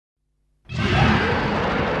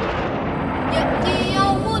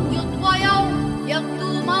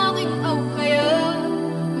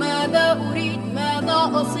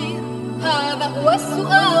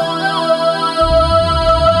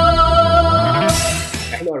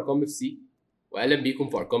ارقام FC، واهلا بيكم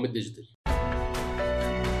في ارقام الديجيتال.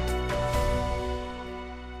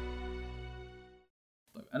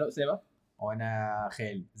 طيب انا اسامه وانا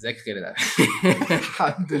خالد. ازيك يا خالد؟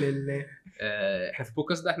 الحمد لله. احنا في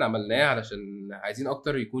البودكاست ده احنا عملناه علشان عايزين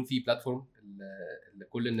اكتر يكون في بلاتفورم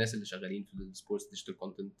لكل الناس اللي شغالين في السبورتس ديجيتال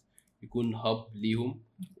كونتنت، يكون هاب ليهم،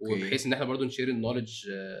 وبحيث ان احنا برضو نشير النوليدج.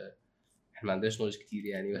 احنا ما عندناش نوليدج كتير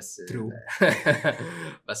يعني، بس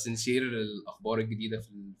بس نشير الاخبار الجديده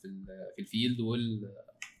في الفيلد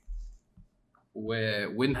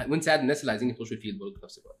ونساعد الناس اللي عايزين يخشوا الفيلد برضو في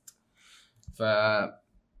نفس الوقت.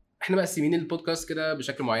 فاحنا مقسمين البودكاست كده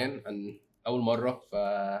بشكل معين عن اول مره،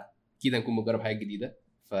 فاكيد هنكون بنجرب حاجه جديده،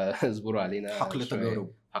 فاصبروا علينا. حقل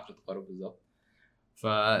تجارب بالظبط.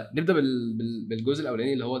 فنبدا بالجزء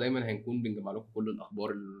الاولاني اللي هو دايما هنكون بنجمع لكم كل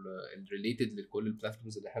الاخبار الريليتد لكل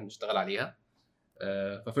البلاتفورمز اللي احنا بنشتغل عليها.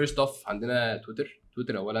 ففيرست اوف عندنا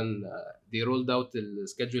تويتر اولا. دي رولد اوت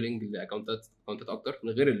السكيدجولينج لاكونتات اكتر من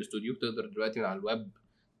غير الاستوديو. تقدر دلوقتي من على الويب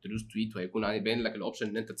تدوس تويت وهيكون باين لك الاوبشن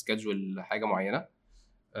ان انت تسكيدجول حاجه معينه.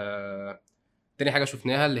 تاني حاجه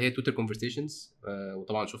شفناها اللي هي تويتر كونفرسيشنز،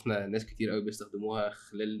 وطبعا شفنا ناس كتير قوي بيستخدموها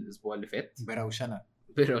خلال الاسبوع اللي فات.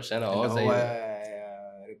 بروشنه زي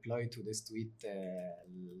ريبلاي تو ذس تويت،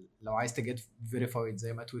 لو عايز تجيت فيريفايد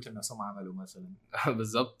زي ما تويتر نفسهم عملوا مثلا.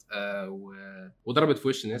 بالظبط. وضربت في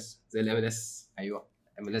وش ناس زي الام ال اس. ايوه،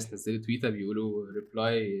 ام ال اس نزلوا تويتر بيقولوا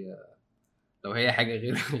ريبلاي لو هي حاجه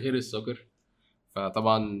غير السوكر.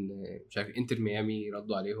 فطبعا مش عارف انتر ميامي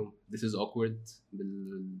ردوا عليهم this is awkward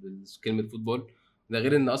بالكلمه فوتبول. ده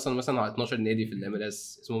غير ان اصلا مثلا على 12 نادي في الام ال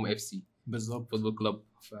اس اسمهم FC بالظبط، فوتبول كلوب.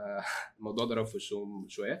 فالموضوع ضرب في وشهم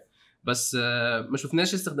شويه، بس ما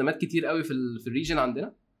شفناش استخدامات كتير قوي في الريجن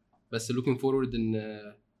عندنا. بس looking forward in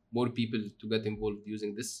more people to get involved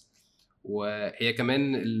using this. وهي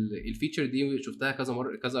كمان الفيتشر دي شفتها كذا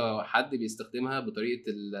مره، كذا حد بيستخدمها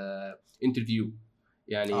بطريقه الانترفيو.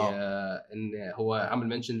 يعني ان هو عمل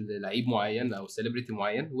منشن للعيب معين او سيلبرتي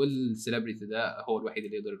معين، والسيلبرتي ده هو الوحيد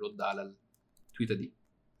اللي يقدر يرد على التويته دي.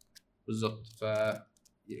 بالظبط. ف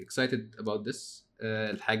excited about this.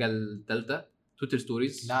 الحاجه الثالثه تويتر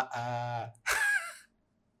ستوريز. لا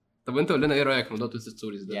طب انت قول لنا ايه رايك في موضوع تويتر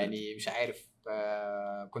ستوريز ده؟ يعني مش عارف،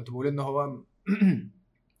 كنت بقول ان هو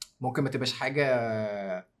ممكن ما تبقاش حاجه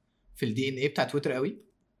في الدي ان ايه بتاع تويتر قوي،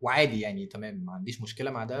 وعادي يعني تمام، ما عنديش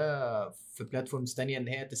مشكله مع ده في بلاتفورمز تانية ان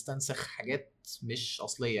هي تستنسخ حاجات مش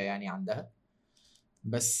اصليه يعني عندها.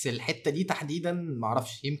 بس الحته دي تحديدا ما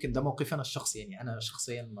اعرفش، يمكن ده موقفي انا الشخصي. يعني انا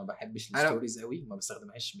شخصيا ما بحبش الستوريز قوي، ما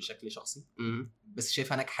بستخدمهاش بشكل شخصي. بس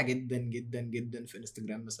شايفها ناجحه جدا جدا جدا في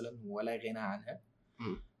انستجرام مثلا، ولا غنى عنها.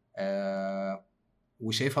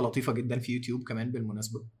 وشايفها لطيفه جدا في يوتيوب كمان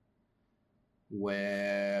بالمناسبه،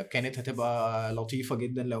 وكانت هتبقى لطيفه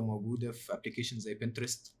جدا لو موجوده في ابلكيشن زي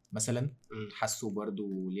بنترست مثلا. حاسه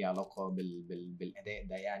برضو ليه علاقه بالاداء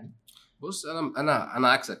ده يعني. بص انا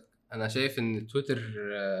عكسك. انا شايف ان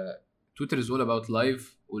تويتر از اول اباوت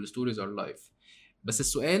لايف، والستوريز ار لايف. بس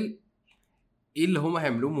السؤال ايه اللي هم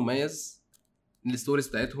هيعملوه مميز ان الستوريز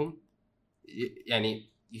بتاعتهم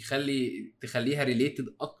يعني تخليها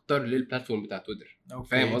ريليتد اكتر للبلاتفورم بتاع تويتر.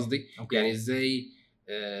 فاهم قصدي؟ يعني ازاي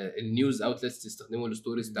النيوز اوتلتس يستخدموا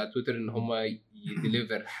الستوريز بتاع تويتر ان هم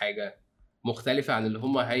يديليفر حاجه مختلفه عن اللي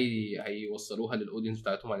هم هيوصلوها للاودينس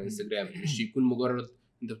بتاعتهم على انستجرام. مش يكون مجرد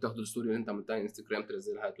انت بتاخد الستوري اللي انت عملتها على انستجرام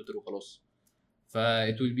تنزلها على تويتر وخلاص.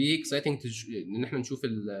 it will be exciting ان احنا نشوف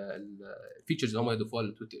الفيتشرز اللي هم هيضيفوها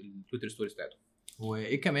للتويتر ستوريز بتاعتهم.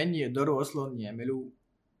 وايه كمان يقدروا اصلا يعملوا،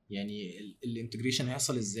 يعني الانتجريشن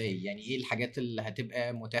هيحصل ازاي؟ يعني ايه الحاجات اللي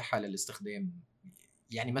هتبقى متاحه للاستخدام؟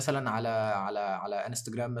 يعني مثلا على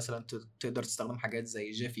انستجرام مثلا تقدر تستخدم حاجات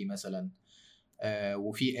زي جيفي مثلا،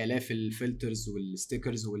 وفي الاف الفلترز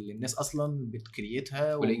والستيكرز واللي الناس اصلا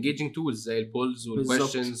بتكريتها، والانجيجنج تولز زي البولز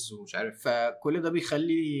والكويشنز ومش عارف. فكل ده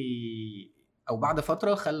بيخلي، او بعد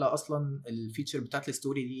فتره خلى اصلا الفيتشر بتاعت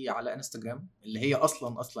الستوري دي على انستجرام اللي هي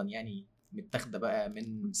اصلا يعني متاخده بقى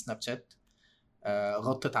من سناب شات،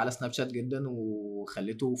 غطت على سناب شات جدا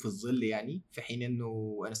وخلته في الظل يعني، في حين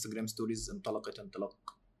انه انستجرام ستوريز انطلقت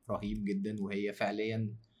انطلاق رهيب جدا، وهي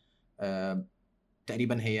فعليا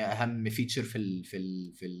تقريبا هي اهم فيتشر في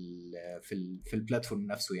البلاتفورم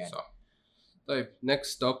نفسه يعني. صح. طيب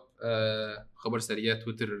next stop، خبر سريع.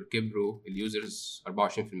 تويتر كبروا اليوزرز 24%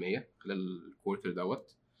 خلال الكوارتر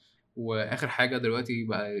دوت. واخر حاجه دلوقتي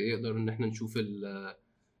بقى يقدر ان احنا نشوف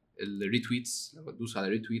الريتويتس. لما تدوس على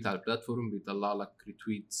ريتويت على البلاتفورم بيطلع لك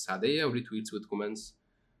ريتويتس عاديه وريتويتس وذ كومنتس.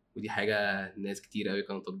 ودي حاجه ناس كتير قوي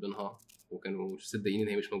كانوا طالبينها وكانوا مش مصدقين ان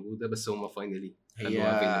هي مش موجوده، بس هم فاينلي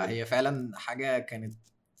هي فعلا حاجه كانت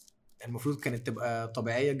المفروض كانت تبقى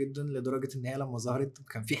طبيعيه جدا، لدرجه ان هي لما ظهرت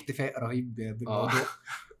كان في احتفاء رهيب بالموضوع.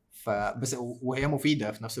 فبس وهي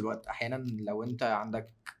مفيده في نفس الوقت. احيانا لو انت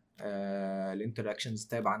عندك الانتراكشنز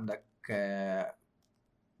تاب عندك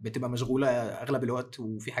بتبقى مشغوله اغلب الوقت،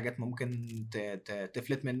 وفي حاجات ممكن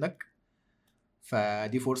تفلت منك،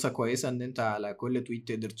 فدي فرصه كويسه ان انت على كل تويت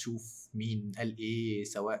تقدر تشوف مين قال ايه،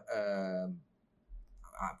 سواء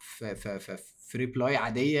في ريبلاي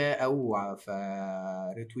عاديه او في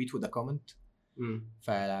ريتويت وذا كومنت.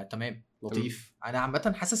 فتمام لطيف. انا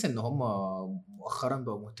عامه حاسس ان هم مؤخرا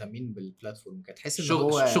بقوا مهتمين بالبلاتفورم كده، تحس ان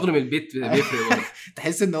هو شغل من البيت بيفرق برضه.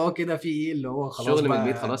 تحس ان هو كده في ايه اللي هو خلاص شغل من بقى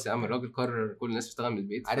البيت خلاص يا عم، الراجل قرر كل الناس تشتغل من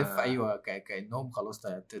البيت. عارف ايوه كانهم خلاص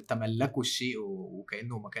تملكوا الشيء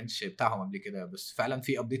وكانه ما كانش بتاعهم قبل كده. بس فعلا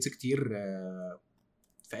في ابديتس كتير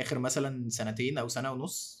في اخر مثلا سنتين او سنه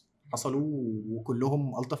ونص حصلوا،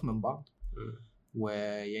 وكلهم الطف من بعض.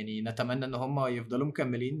 ويعني نتمنى ان هم يفضلوا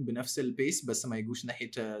مكملين بنفس البيس، بس ما يجوش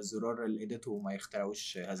ناحيه زرار الايديت وما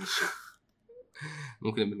يخترعوش هذا الشيء.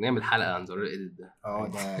 ممكن نعمل حلقه عن زرار الايديت ده.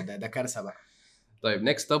 ده كارثه بقى. طيب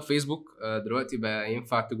نيكست اب فيسبوك. دلوقتي بقى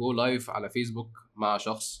ينفع تجو لايف على فيسبوك مع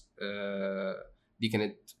شخص. دي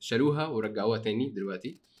كانت شالوها ورجعوها تاني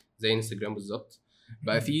دلوقتي زي انستجرام بالظبط.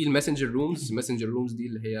 بقى في الماسنجر رومز دي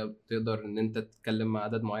اللي هي بتقدر ان انت تتكلم مع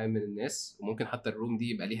عدد معين من الناس، وممكن حتى الروم دي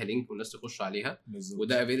يبقى ليها لينك والناس تخش عليها بالزبط.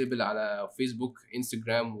 وده افيلبل على فيسبوك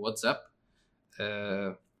انستجرام وواتساب.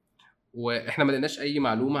 واحنا ما لقيناش اي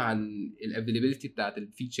معلومه عن الافيلابيلتي بتاعت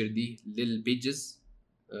الفيتشر دي للبيجز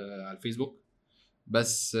على الفيسبوك،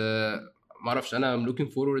 بس ما اعرفش. انا ام لوكينج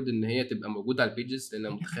فورورد ان هي تبقى موجوده على البيجز، لان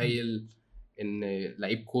انا متخيل ان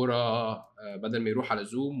لعيب كوره بدل ما يروح على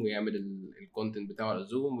زوم ويعمل الكونتنت بتاعه على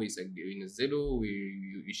زوم وينزله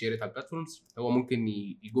ويشير على البلاتفورمز، هو ممكن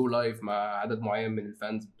يجو لايف مع عدد معين من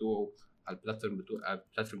الفانز بتوعه على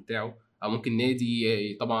البلاتفورم بتاعه، او ممكن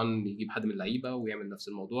نادي طبعا يجيب حد من اللعيبه ويعمل نفس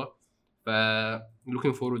الموضوع. ف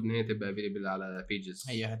looking forward ان هي تبقى available على pages.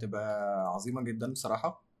 هي هتبقى عظيمه جدا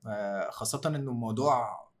بصراحه، خاصه انه الموضوع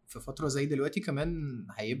في فتره زي دلوقتي كمان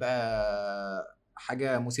هيبقى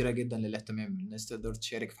حاجه مثيره جدا للاهتمام. الناس تقدر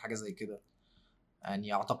تشارك في حاجه زي كده.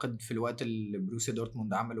 يعني اعتقد في الوقت اللي بروسيا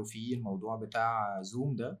دورتموند عملوا فيه الموضوع بتاع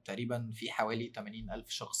زوم ده تقريبا في حوالي 80,000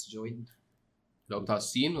 شخص جوين. لو بتاع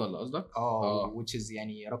الصين ولا قصدك؟ which is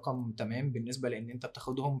يعني رقم تمام بالنسبه لان انت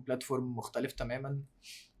بتاخدهم بلاتفورم مختلف تماما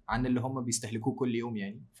عن اللي هم بيستهلكوه كل يوم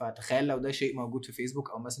يعني. فتخيل لو ده شيء موجود في فيسبوك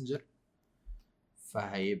او ماسنجر،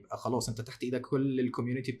 فهيبقى خلاص انت تحت ايدك كل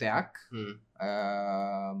الكوميونتي بتاعك.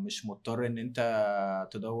 مش مضطر ان انت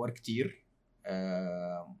تدور كتير.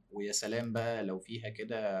 ويا سلام بقى لو فيها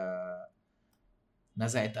كده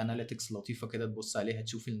نزعت اناليتكس لطيفه كده تبص عليها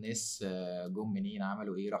تشوف الناس جم منين،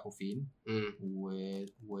 عملوا ايه، راحوا فين.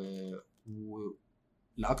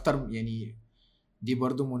 لاكتر يعني دي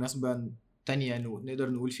برضو مناسبه تانية نقدر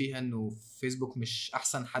نقول فيها انه فيسبوك مش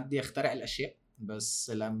احسن حد يخترع الاشياء، بس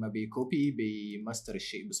لما بيكوبي بيماستر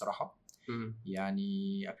الشيء بصراحه.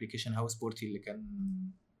 يعني ابلكيشن هاوس بورتي اللي كان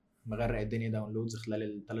مغرق الدنيا داونلودز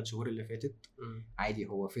خلال ال3 شهور اللي فاتت، عادي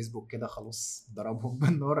هو فيسبوك كده خلاص ضربهم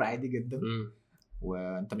بالنار عادي جدا.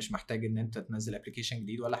 وانت مش محتاج ان انت تنزل ابلكيشن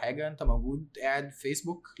جديد ولا حاجه، انت موجود قاعد في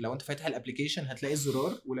فيسبوك. لو انت فاتح الابلكيشن هتلاقي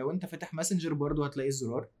الزرار، ولو انت فاتح ماسنجر برضو هتلاقي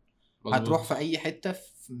الزرار. هتروح في اي حته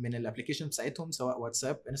من الابلكيشن بتاعتهم سواء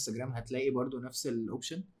واتساب انستجرام هتلاقي برضو نفس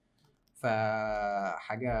الاوبشن.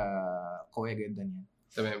 فحاجه قويه جدا يعني.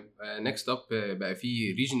 تمام. نيكست اب بقى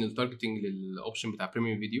في ريجنال تارجتنج للاوبشن بتاع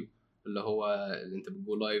بريميوم فيديو، اللي هو اللي انت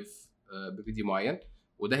بتجو لايف بفيديو معين،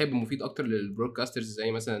 وده هيبقى مفيد اكتر للبرودكاسترز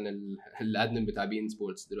زي مثلا الادمن بتاع بي ان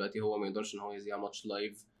سبورتس. دلوقتي هو ما يقدرش ان هو يذيع ماتش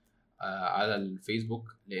لايف على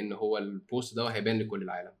الفيسبوك، لان هو البوست ده هيبان لكل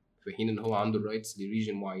العالم، في حين ان هو عنده الرايتس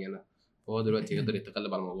لريجن معينه. فهو دلوقتي يقدر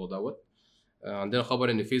يتغلب على الموضوع دوت. عندنا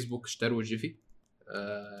خبر ان فيسبوك اشتروا جيفي.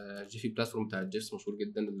 جيفي بلاتفورم بتاع جيفس مشهور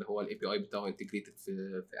جدا، اللي هو الاي بي اي بتاعه انتجريتد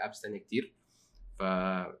في ابس ثانيه كتير.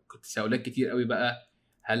 فكنت تساؤلات كتير قوي بقى،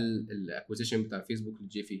 هل الاكوزيشن بتاع فيسبوك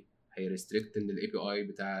لجيفي هيريستريكت ان الاي بي اي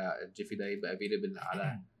بتاع جيفي ده يبقى افيلبل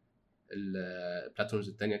على البلاتفورمز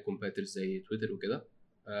الثانيه كومبيتيتورز زي تويتر وكده؟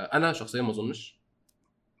 انا شخصيا ما اظنش،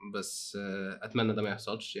 بس اتمنى ده ما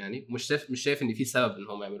يحصلش. يعني مش شايف ان في سبب ان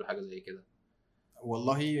هم يعملوا حاجه زي كده.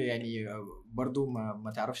 والله يعني برضو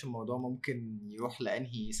ما تعرفش الموضوع ممكن يروح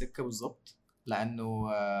لانهي سكه بالظبط، لانه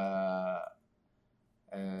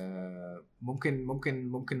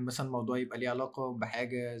ممكن مثلا الموضوع يبقى ليه علاقه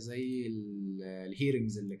بحاجه زي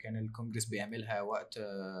الهيرنجز اللي كان الكونجرس بيعملها وقت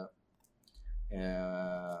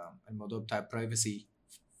الموضوع بتاع برايفسي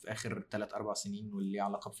في اخر 3-4 سنين واللي ليه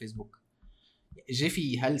علاقه بفيسبوك.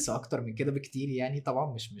 جيفي هلس اكتر من كده بكتير يعني،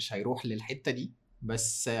 طبعا مش هيروح للحته دي.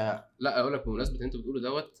 بس لا اقول لك بمناسبه اللي انت بتقوله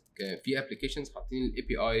دوت، في ابلكيشنز حاطين الاي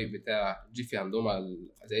بي اي بتاع جيفي عندهم على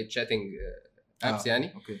زي تشاتنج ابس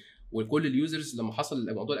يعني. اوكي. وكل اليوزرز لما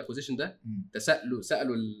حصل موضوع الاكوزيشن ده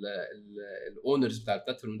سالوا الاونرز بتاع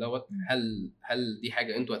البلاتفورم دوت هل دي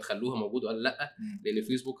حاجه انتوا هتخلوها موجوده ولا لا، لان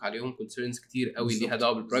فيسبوك عليهم كونسيرنز كتير قوي ليها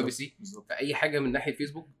دعوه بالبرايفسي، فاي حاجه من ناحيه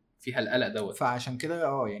فيسبوك فيها القلق دوت. فعشان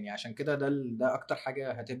كده يعني عشان كده ده اكتر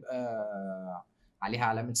حاجه هتبقى عليها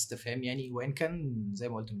علامه استفهام يعني، وان كان زي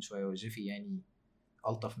ما قلت من شويه وجيفي يعني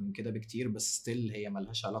الطف من كده بكتير، بس ستيل هي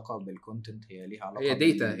ملهاش علاقه بالكونتنت، هي ليها علاقه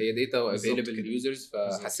هي داتا وافيلبل لليوزرز،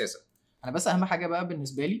 فحساسه. انا بس اهم حاجه بقى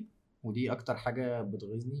بالنسبه لي، ودي اكتر حاجه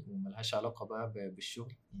بتغيظني وملهاش علاقه بقى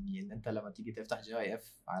بالشغل، يعني ان انت لما تيجي تفتح جي اي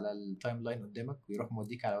اف على التايم لاين قدامك ويروح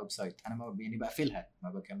موديك على ويب سايت، انا ما يعني بقفلها ما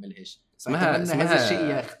بكملهاش. اسمها هذا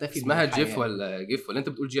الشيء يختفي، اسمها جيف ولا جيف ولا انت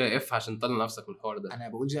بتقول جي اي اف عشان تطلع نفسك من الحوار ده؟ انا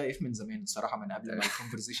بقول جي اي اف من زمان الصراحه، من قبل ما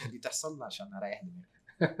الكونفرزيشن دي تحصل عشان اريح دماغي.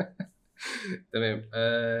 تمام.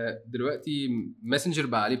 دلوقتي ماسنجر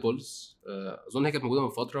بقى عليه بولز، اظن هي كانت موجوده من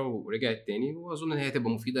فتره ورجعت تاني، واظن ان هي هتبقى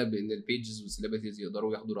مفيده بان البيجز والسيلبرتيز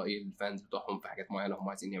يقدروا ياخدوا راي الفانز بتوعهم في حاجات معينه هم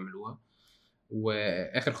عايزين يعملوها.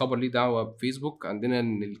 واخر خبر ليه دعوه بفيسبوك عندنا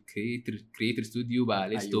ان الكريتور ستوديو بقى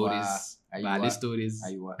عليه ستوريز. بقى عليه ستوريز.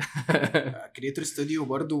 ايوه. كريتور ستوديو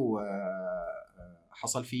برضو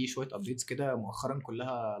حصل فيه شويه ابديتس كده مؤخرا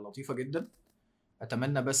كلها لطيفه جدا.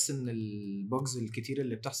 اتمنى بس ان البوجز الكتير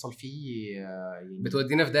اللي بتحصل فيه يعني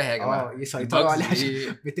بتودينا في داهيه يا جماعه، يسيطروا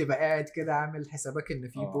عليها. بتبقى قاعد كده عامل حسابك ان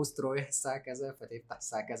في بوست رايح الساعه كذا، فتفتح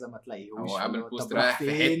الساعه كذا ما تلاقيهوش، او عامل بوست رايح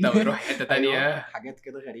في حته ويروح حته تانية. حاجات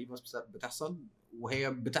كده غريبه بتحصل،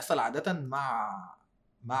 وهي بتحصل عاده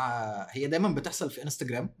مع هي دايما بتحصل في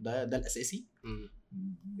انستجرام، ده الاساسي.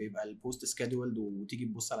 بيبقى البوست سكادولد وتيجي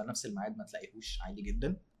تبص على نفس الميعاد ما تلاقيهوش عادي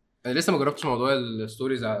جدا. انا لسه ما جربتش موضوع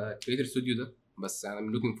الستوريز على كريتور ستوديو ده، بس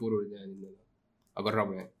انا لوكينج فورورد يعني ان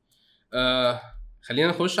اجربه يعني. خلينا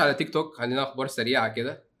نخش على تيك توك، عندنا اخبار سريعه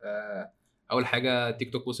كده. اول حاجه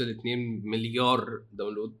تيك توك وصل 2 مليار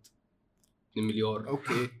داونلود. 2 مليار.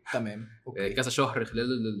 اوكي تمام. اوكي. كذا شهر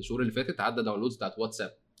خلال الشهور اللي فاتت عدى داونلودز بتاعت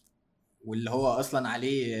واتساب، واللي هو اصلا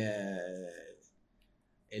عليه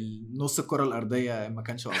النص الكره الارضيه ما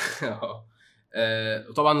كانش اكتر.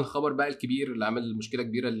 وطبعا الخبر بقى الكبير اللي عمل مشكله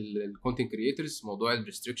كبيره للكونتنت كريتورز موضوع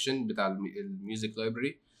الريستريكشن بتاع الميوزك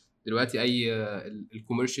لايبرري. دلوقتي اي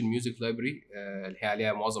الكوميرشال ميوزك لايبرري اللي هي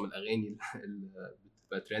عليها معظم الاغاني اللي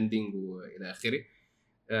بتبقى ترندنج والى اخره،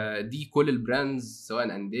 دي كل البراندز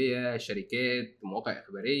سواء انديه، شركات، مواقع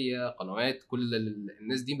اخباريه، قنوات، كل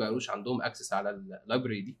الناس دي ما بقوش عندهم اكسس على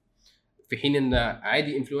اللايبرري دي، في حين ان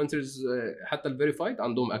عادي انفلونسرز حتى الفيريفايد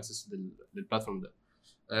عندهم اكسس للبلاتفورم ده.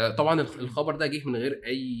 طبعا الخبر ده جه من غير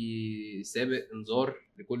اي سابق انذار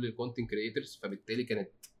لكل الكونتنت كريتورز، فبالتالي كانت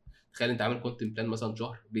تخيل انت عامل كونتنت بلان مثلا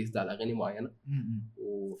شهر بيزد على اغاني معينه،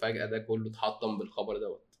 وفجاه ده كله اتحطم بالخبر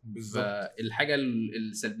دوت. فالحاجه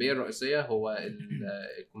السلبيه الرئيسيه هو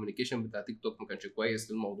الكوميونيكيشن بتاع تيك توك ما كانش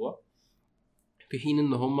كويس للموضوع، في حين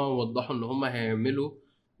ان هم وضحوا ان هم هيعملوا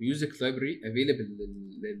ميوزك لايبرري افيلبل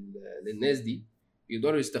للناس دي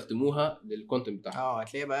يقدروا يستخدموها للكونتنت بتاعهم.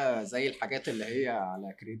 هتلاقي بقى زي الحاجات اللي هي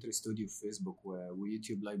على كريتور ستوديو في فيسبوك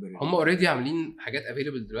ويوتيوب لايبرري، هم اوريدي عاملين حاجات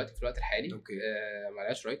افيلبل دلوقتي في الوقت الحالي. اوكي.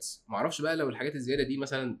 معلهاش رايتس. ما اعرفش بقى لو الحاجات الزياده دي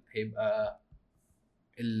مثلا هيبقى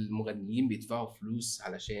المغنيين بيدفعوا فلوس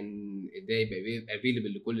علشان ده يبقى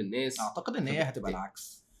افيلبل لكل الناس. اعتقد ان هي هتبقى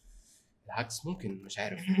العكس ممكن، مش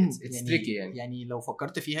عارف. اتس تريكي يعني لو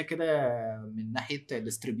فكرت فيها كده من ناحيه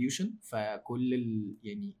ديستريبيوشن، فكل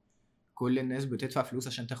يعني كل الناس بتدفع فلوس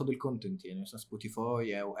عشان تاخد الكونتنت، يعني مثلا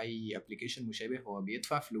سبوتيفاي او اي ابلكيشن مشابه هو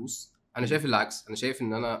بيدفع فلوس. انا شايف العكس، انا شايف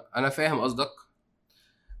ان انا فاهم قصدك،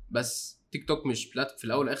 بس تيك توك مش في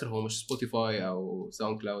الاول والاخر هو مش سبوتيفاي او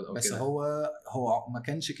ساوند كلاود او بس كده. هو ما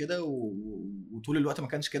كانش كده وطول الوقت ما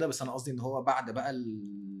كانش كده، بس انا قصدي ان هو بعد بقى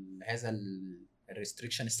هذا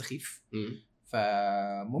الريستريكشن السخيف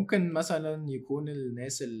فممكن مثلا يكون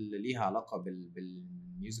الناس اللي ليها علاقه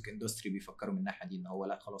بالميوزك اندستري بيفكروا من الناحيه دي ان هو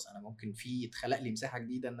لا خلاص انا ممكن في اتخلق لي مساحه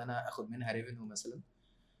جديده ان انا اخد منها ريفينيو مثلا،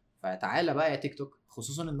 فتعالى بقى يا تيك توك.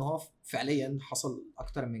 خصوصا ان هو فعليا حصل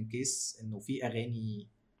اكتر من كيس انه في اغاني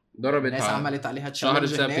ضربت، ناس عملت عليها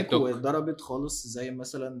تشالنج هناك وضربت خالص، زي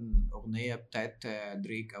مثلا اغنيه بتاعت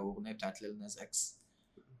دريك او اغنيه بتاعت ليل ناس اكس.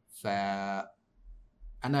 ف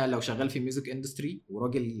انا لو شغال في ميوزك اندستري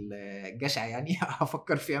وراجل جشع يعني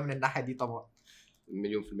هفكر فيها من الناحيه دي طبعا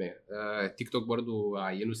 100%. تيك توك برضو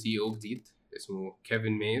عينوا سي او جديد اسمه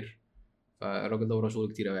كيفن مير، فالراجل ده وراه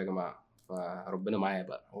شغل كتير قوي يا جماعه، فربنا معايا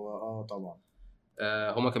بقى. هو طبعا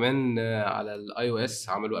هما كمان على الاي او اس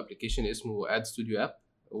عملوا ابلكيشن اسمه اد ستوديو اب،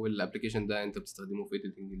 والابلكيشن ده انت بتستخدمه في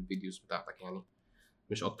ايديتنج الفيديوز بتاعتك يعني،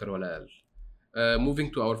 مش اكتر ولا اقل. moving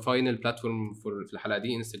to our final platform في الحلقه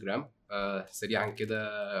دي انستجرام. سريعا كده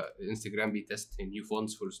انستجرام بيتست new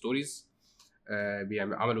fonts for stories.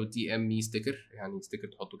 عملوا دي ام مي ستيكر، يعني ستيكر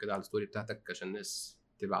تحطه كده على الستوري بتاعتك عشان الناس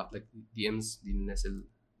تبعت لك دي امز، دي الناس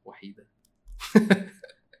الوحيده.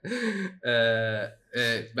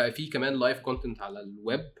 بقى في كمان لايف كونتنت على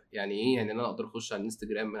الويب. يعني ايه؟ يعني انا اقدر اخش على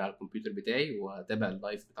الانستجرام من على الكمبيوتر بتاعي واتابع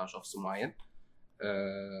اللايف بتاع شخص معين.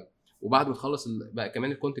 وبعد ما تخلص بقى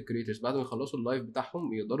كمان الكونتنت كريتورز بعد ما يخلصوا اللايف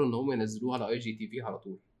بتاعهم يقدروا ان هم ينزلوه على اي جي تي في على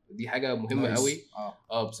طول. دي حاجه مهمه قوي.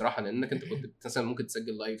 بصراحه، لانك انت كنت مثلا ممكن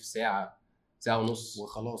تسجل لايف ساعه ونص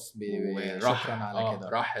وخلاص شكرا على كده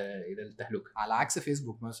راح الى التهلكه. على عكس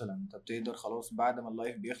فيسبوك مثلا، انت بتقدر خلاص بعد ما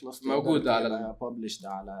اللايف بيخلص موجود على بابليشد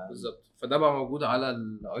على بالظبط. فده بقى موجود على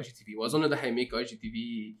الاي جي تي في، واظن ده هيميك اي جي تي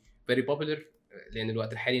في فيري بوبولار، لان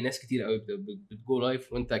الوقت الحالي ناس كتير قوي بتجو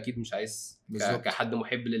لايف، وانت اكيد مش عايز كحد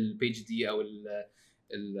محب للبيج دي او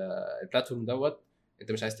البلاتفورم دوت،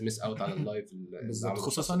 انت مش عايز تمس اوت على اللايف بالظبط.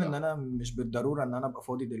 خصوصا ان انا مش بالضروره ان انا ابقى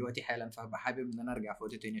فاضي دلوقتي حالا، فهبقى حابب ان انا ارجع في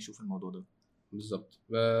وقت تاني اشوف الموضوع ده. بالظبط.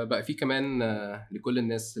 بقى في كمان لكل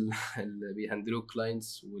الناس اللي بيهندلوا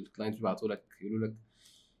كلاينتس، والكلاينتس بيبعتوا لك يقولوا لك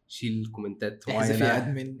شيل كومنتات معينه،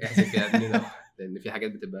 احذف يا ادمن لان في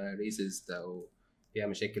حاجات بتبقى ريسست او فيها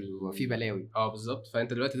مشاكل وفي بلاوي. بالظبط.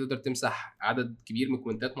 فانت دلوقتي تقدر تمسح عدد كبير من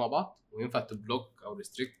الكومنتات مع بعض، وينفع تبلوك او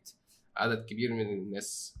ريستريكت عدد كبير من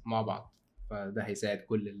الناس مع بعض. فده هيساعد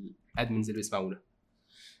كل الادمنز اللي بيسمعونا.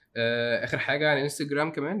 اخر حاجه على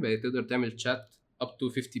انستجرام كمان بقيت تقدر تعمل تشات up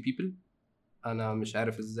to 50 people. انا مش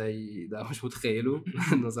عارف ازاي ده، مش متخيله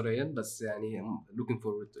نظريا، بس يعني looking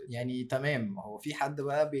forward to it. يعني تمام. هو في حد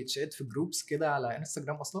بقى بيتشات في جروبس كده على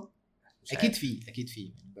انستجرام اصلا؟ اكيد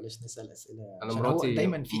في بلاش نسال اسئله. انا مراتي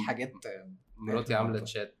دايما في حاجات. مراتي عامله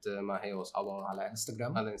تشات مع هي واصحابها على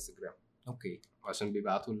انستجرام. اوكي. عشان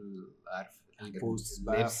بيبعتوا عارف البوست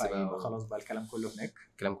بقى، فيبقى خلاص بقى الكلام كله هناك،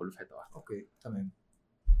 الكلام كله في حته واحده. اوكي تمام.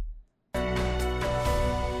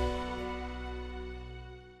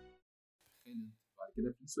 بعد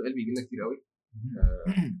كده في سؤال بيجي لنا كتير قوي،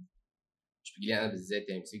 مش بيجي لي انا بالذات،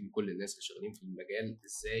 يعني بيجي كل الناس اللي شغالين في المجال: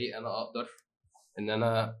 ازاي انا اقدر ان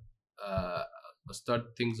انا start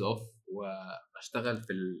things off واشتغل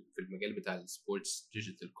في المجال بتاع السبورتس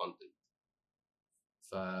ديجيتال كونتنت.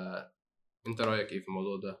 فانت رايك ايه في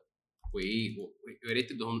الموضوع ده؟ وايه يا ريت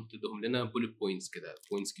تدهم لنا بولت بوينتس كده،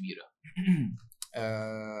 بوينتس كبيره.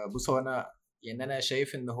 بص، هو انا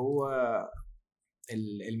شايف ان هو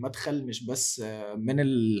المدخل مش بس من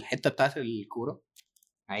الحته بتاعت الكوره.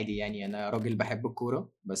 عادي يعني، انا راجل بحب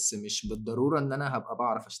الكوره، بس مش بالضروره ان انا هبقى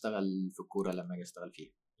بعرف اشتغل في الكوره لما اجي اشتغل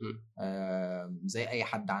فيها. زي اي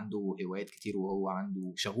حد عنده هوايات كتير وهو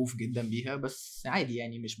عنده شغوف جدا بيها، بس عادي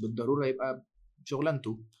يعني مش بالضروره يبقى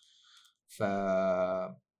شغلانته. ف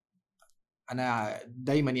انا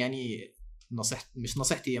دايما يعني مش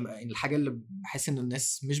نصيحتي، الحاجه اللي بحس ان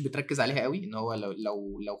الناس مش بتركز عليها قوي، ان هو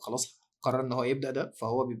لو خلاص قرر ان هو يبدا ده،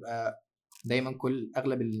 فهو بيبقى دايما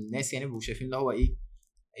اغلب الناس يعني بيبقوا شايفين ان هو ايه،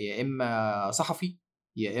 يا اما صحفي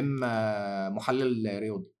يا اما محلل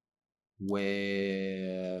رياضي.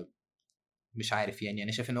 ومش عارف يعني،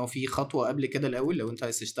 انا شايف ان هو في خطوه قبل كده الاول. لو انت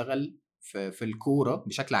عايز تشتغل في الكوره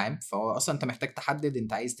بشكل عام، فهو اصلا انت محتاج تحدد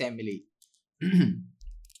انت عايز تعمل ايه.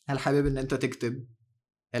 هل حابب ان انت تكتب؟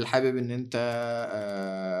 هل حابب ان انت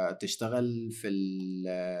تشتغل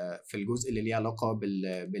في الجزء اللي ليه علاقه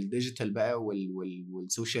بالديجيتال بقى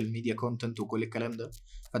والسوشيال ميديا كونتنت وكل الكلام ده؟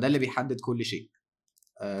 فده اللي بيحدد كل شيء.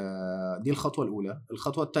 دي الخطوه الاولى.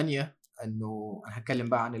 الخطوه الثانيه انه هتكلم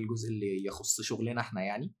بقى عن الجزء اللي يخص شغلنا احنا.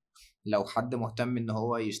 يعني لو حد مهتم ان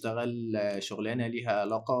هو يشتغل شغلانه ليها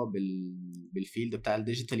علاقه بالفيلد بتاع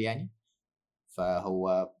الديجيتال يعني،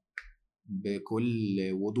 فهو بكل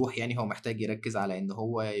وضوح يعني هو محتاج يركز على ان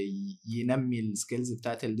هو ينمي السكيلز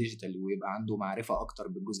بتاعت الديجيتال، ويبقى عنده معرفه اكتر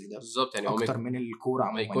بالجزء ده. بالظبط. يعني اكتر من الكوره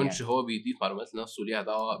عموما، ما يكونش يعني هو بيضيف معلومات لنفسه ليها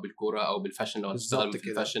دعوه بالكوره او بالفاشن لو هتشتغل في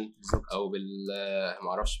الفاشن، او ما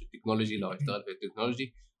اعرفش بالتكنولوجي لو هيشتغل في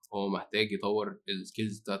التكنولوجي. هو محتاج يطور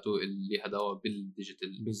السكيلز بتاعته اللي ليها دعوه بالديجيتال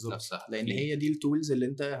نفسها، لان هي دي التولز اللي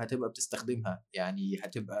انت هتبقى بتستخدمها. يعني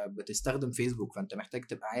هتبقى بتستخدم فيسبوك، فانت محتاج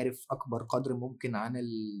تبقى عارف اكبر قدر ممكن عن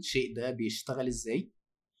الشيء ده بيشتغل ازاي،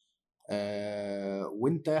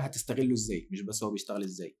 وانت هتستغله ازاي، مش بس هو بيشتغل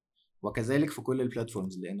ازاي. وكذلك في كل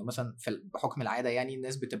البلاتفورمز، لانه مثلا بحكم العاده يعني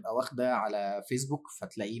الناس بتبقى واخده على فيسبوك،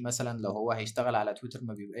 فتلاقيه مثلا لو هو هيشتغل على تويتر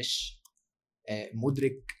ما بيبقاش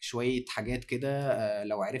مدرك شويه حاجات كده،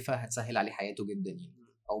 لو عرفها هتسهل عليه حياته جدا يعني.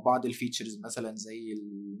 او بعض الفيتشرز مثلا زي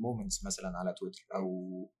المومنتس مثلا على تويتر،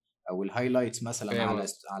 او الهايلايتس مثلا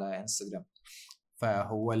على انستجرام.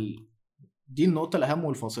 فهو دي النقطه الاهم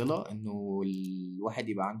والفاصله، انه الواحد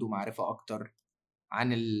يبقى عنده معرفه اكتر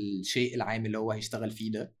عن الشيء العام اللي هو هيشتغل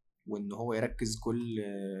فيه ده، وان هو يركز كل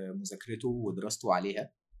مذاكرته ودراسته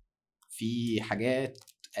عليها. في حاجات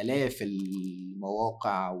آلاف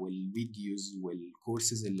المواقع والفيديوز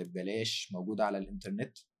والكورسز اللي ببلاش موجودة على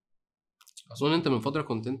الإنترنت. اظن انت من فتره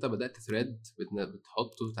كنت انت بدات ثريد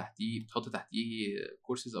بتحط تحتيه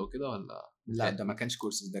كورسز او كده، ولا لا ده ما كانش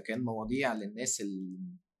كورسز، ده كان مواضيع للناس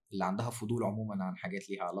اللي عندها فضول عموما عن حاجات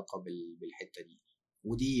ليها علاقة بالحتة دي،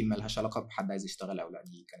 ودي ملهاش علاقة بحد عايز يشتغل أو لا،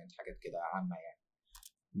 دي كانت حاجات كده عامة يعني.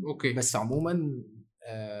 اوكي. بس عموما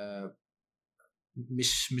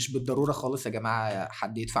مش بالضرورة خالص يا جماعة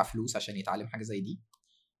حد يدفع فلوس عشان يتعلم حاجة زي دي.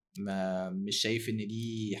 ما مش شايف ان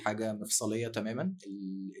دي حاجة مفصلية تماما.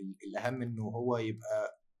 الاهم انه هو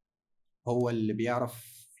يبقى هو اللي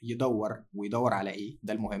بيعرف يدور على ايه،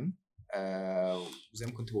 ده المهم. وزي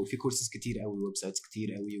ما كنت بقول في كورسز كتير قوي، ويب سايتس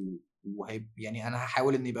كتير قوي، يعني انا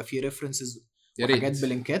هحاول ان يبقى في ريفرنسز يا ريت. وحاجات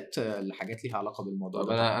بلينكات لحاجات ليها علاقة بالموضوع طب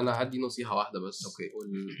ده. انا هدي نصيحه واحده بس. اوكي.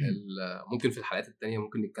 ممكن في الحلقات التانية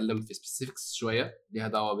ممكن نتكلم في سبيسيفيكس شويه ليها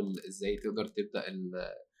دعوه ازاي تقدر تبدا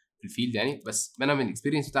في الفيلد يعني. بس انا من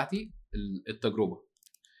الاكسبيرينس بتاعتي التجربه.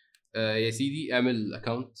 يا سيدي اعمل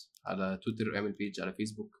اكونت على تويتر، اعمل بيج على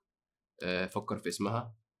فيسبوك، فكر في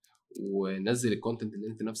اسمها ونزل الكونتنت اللي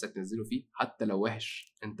انت نفسك تنزله فيه، حتى لو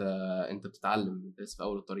وحش. انت بتتعلم، انت لسه في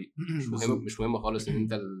اول الطريق. مش مهم خالص ان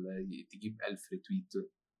انت تجيب 1000 ريتويت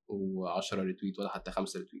و10 ريتويت ولا حتى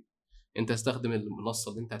 5 ريتويت. انت استخدم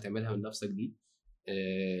المنصه اللي انت هتعملها من نفسك دي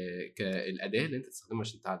كالاداه اللي انت تستخدمها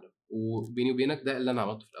عشان تتعلم. وبيني وبينك ده اللي انا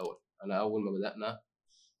عملته في الاول. انا اول ما بدانا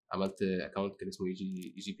عملت اكونت كان اسمه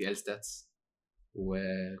جي بي ال ستاتس،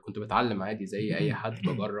 وكنت بتعلم عادي زي اي حد،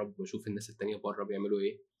 بجرب واشوف الناس التانية بره بيعملوا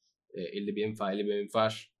ايه اللي بينفع ايه اللي ما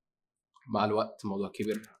ينفعش. مع الوقت الموضوع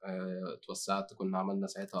كبر، اتوسعت. كنا عملنا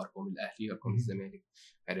ساعتها ارقام الاهلي، ارقام الزمالك،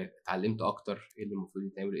 اتعلمت اكتر ايه اللي المفروض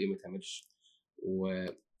يتعمل وايه ما يتعملش.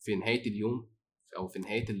 وفي نهايه اليوم او في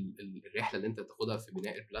نهايه الرحله اللي انت تاخدها في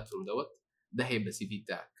بناء البلاتفورم ده هيبقى CV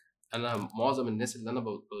بتاعك. انا معظم الناس اللي انا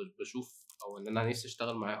بشوف او ان انا نفسي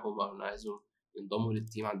اشتغل معاهم او انا عايزهم ينضموا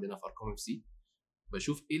للتيم عندنا في ارقام FC،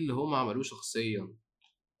 بشوف ايه اللي هم عملوه شخصيا.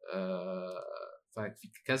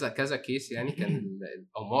 ففي كذا كيس يعني كان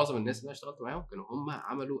او معظم الناس اللي انا اشتغلت معاهم كانوا هم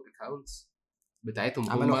عملوا اكونتس بتاعتهم،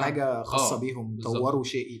 عملوا حاجة خاصة بيهم، بالظبط. طوروا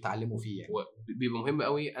شيء يتعلموا فيه يعني. وبيبقى مهم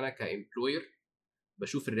قوي انا كامبلوير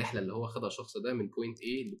بشوف الرحله اللي هو خدها الشخص ده من بوينت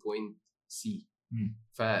A لبوينت C.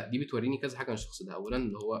 فدي بتوريني كذا حاجه عن الشخص ده. اولا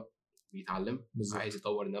اللي هو بيتعلم، عايز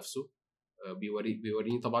يطور نفسه،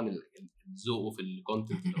 بيوريني طبعا ذوقه في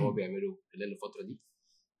الكونتنت اللي هو بيعمله خلال الفتره دي.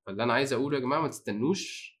 فاللي انا عايز اقوله يا جماعه، ما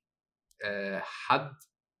تستنوش حد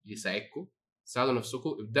يساعدكم، ساعدوا نفسكم،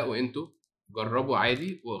 ابداوا انتوا، جربوا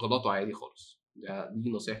عادي وغلطوا عادي خالص. دي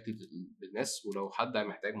نصيحتي للناس. ولو حد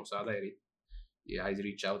محتاج مساعده يا ريت عايز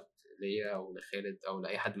ريتش اوت ليا او لخالد او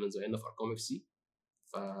لاي حد من زمايلنا في ارقام FC،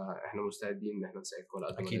 فاحنا مستعدين ان احنا نساعدكم على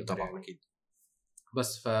قد ما اكيد نقدر طبعا يعني. اكيد.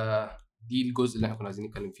 بس فدي الجزء اللي احنا كنا عايزين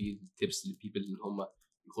نتكلم فيه، التيبس للبيبل اللي هم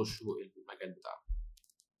يخشوا المجال بتاعنا.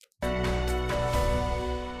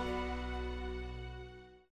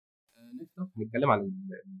 هنتكلم عن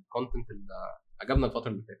الكونتنت اللي عجبنا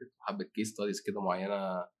الفتره اللي فاتت، وحبه كيس ستاديز كده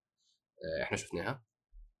معينه احنا شفناها.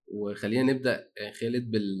 وخلينا نبدا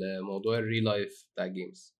خالد بالموضوع الريل لايف بتاع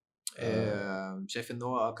الجيمز. شايف ان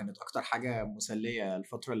هو كانت اكتر حاجه مسليه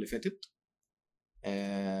الفتره اللي فاتت،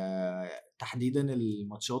 تحديدا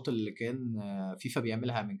الماتشات اللي كان فيفا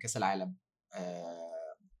بيعملها من كاس العالم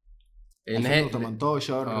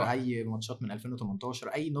 2018. اي ماتشات من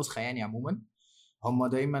 2018، اي نسخه يعني عموما، هم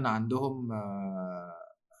دايما عندهم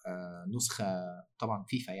نسخه طبعا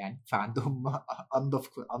فيفا يعني، فعندهم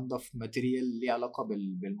انضف ماتيريال ليه علاقه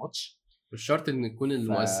بالماتش. مش شرط ان يكون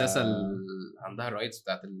المؤسسه اللي عندها الرايتس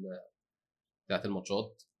بتاعت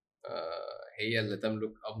الماتشات هي اللي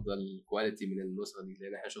تملك افضل كواليتي من النسخه دي،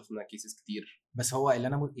 لان احنا شفنا كيسز كتير. بس هو اللي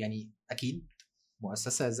انا يعني اكيد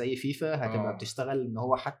مؤسسه زي فيفا هتبقى بتشتغل ان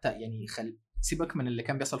هو حتى يعني سيبك من اللي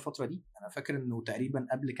كان بيحصل الفتره دي. انا فاكر انه تقريبا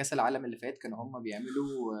قبل كاس العالم اللي فات كانوا هم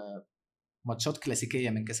بيعملوا ماتشات كلاسيكيه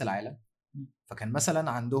من كاس العالم. فكان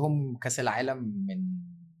مثلا عندهم كاس العالم من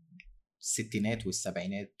الستينات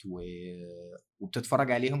والسبعينات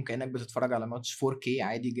وبتتفرج عليهم كانك بتتفرج على ماتش 4K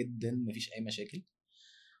عادي جدا، مفيش اي مشاكل.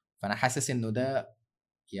 فانا حاسس انه ده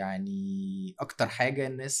يعني اكتر حاجه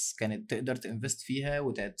الناس كانت تقدر تنفست فيها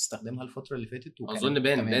وتستخدمها الفتره اللي فاتت. اظن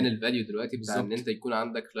بان الفاليو دلوقتي بتاع ان انت يكون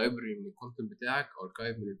عندك لايبرري من الكونتنت بتاعك او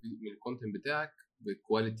اركايف من الكونتنت بتاعك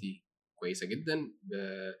بكواليتي كويسه جدا،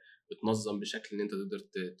 بتنظم بشكل ان انت تقدر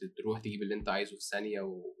تروح تجيب اللي انت عايزه في ثانيه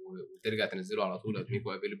وترجع تنزله على طول،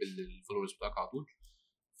 هتميكو افيلبل للفولورز بتاعك على طول.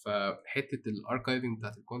 فحته الاركايفنج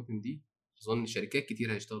بتاعت الكونتنت دي اظن شركات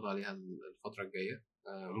كتير هيشتغلوا عليها الفتره الجايه.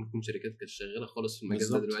 ممكن شركات كانت شغاله خالص في المجال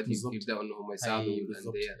ده دلوقتي بيبداوا ان هم يساعدوا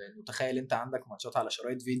الانديه. تخيل انت عندك ماتشات على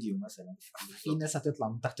شرايط فيديو مثلا، في ناس هتطلع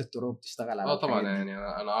من تحت التراب تشتغل على طبعا يعني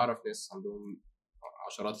انا اعرف ناس عندهم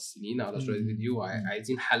عشرات السنين على شرايط فيديو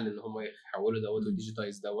عايزين حل ان هم يحولوا دوت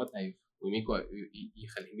وديجيتايز دوت. ايوه وميكو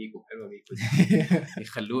يخلي ميكو حلوه ميكو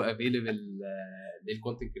يخلوه افيلبل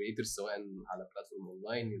للكونتنت كريتورز سواء على بلاتفورم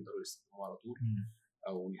اونلاين يقدروا يستخدموه على طول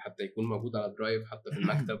او حتى يكون موجود على درايف حتى في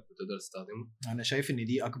المكتب وتقدر تستخدمه. انا شايف ان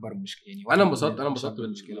دي اكبر مشكله يعني. انا انبسطت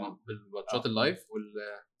بالماتشات اللايف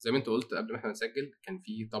زي ما انت قلت قبل ما احنا نسجل كان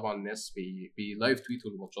في طبعا ناس لايف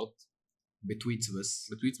تويتوا الماتشات بتويتس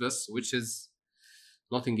بس which is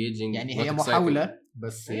not engaging يعني هي محاولة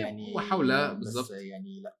بس يعني محاولة بالظبط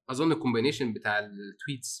يعني لا اظن الكومبينيشن بتاع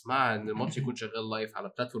التويتس مع ان الماتش يكون شغال لايف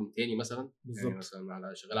على بلاتفورم تاني مثلا يعني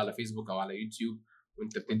مثلا شغال على فيسبوك او على يوتيوب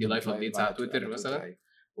وانت بتدي لايف ابديتس على تويتر مثلا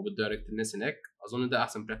وبتدايركت الناس هناك. اظن ده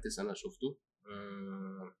احسن براكتس انا شفته.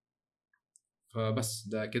 فبس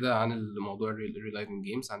ده كده عن الموضوع الريلايفنج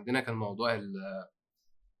جيمز. عندنا كان موضوع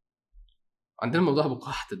عندنا موضوع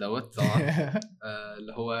بقاحت دوت طبعا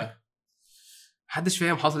اللي هو محدش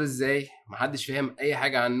فاهم حصل ازاي محدش فاهم اي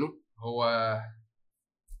حاجه عنه. هو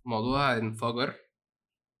موضوع انفجر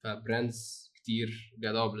فبراندز كتير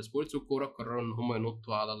ليها دعوه بالسبورتس والكوره قرروا ان هم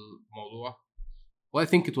ينطوا على الموضوع. و I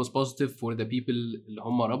think it was positive for the people اللي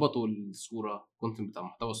هم ربطوا الصوره كونتنت بتاع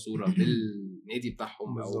محتوى الصوره بالنادي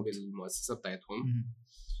بتاعهم او بالمؤسسه بتاعتهم.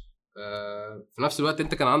 في نفس الوقت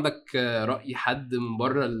انت كان عندك رأي حد من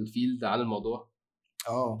بره الفيلد عن الموضوع؟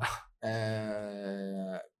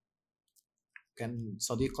 كان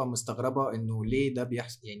صديقة مستغربة انه ليه ده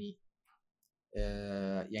بيحصل يعني.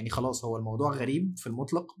 يعني خلاص هو الموضوع غريب في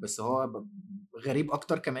المطلق بس هو غريب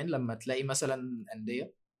اكتر كمان لما تلاقي مثلا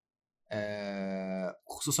أندية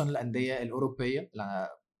خصوصا الأندية الأوروبية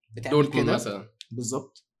بتعمل كده مثلا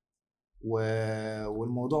بالظبط.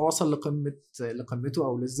 والموضوع وصل لقمته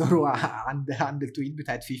او للذروه عند التويت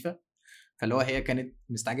بتاعت فيفا. فاللي هو هي كانت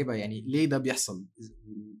مستعجبه يعني ليه ده بيحصل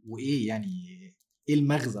وايه يعني ايه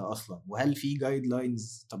المغزى اصلا وهل في جايد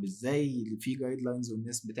لاينز. طب ازاي في جايد لاينز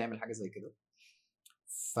والناس بتعمل حاجه زي كده.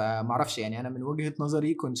 فمعرفش يعني انا من وجهه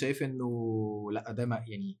نظري كنت شايف انه لا ده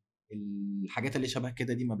يعني الحاجات اللي شبه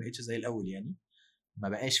كده دي ما بقتش زي الاول يعني. ما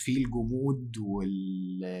بقاش فيه الجمود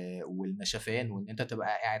والنشفان وان انت تبقى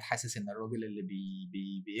قاعد حاسس ان الراجل اللي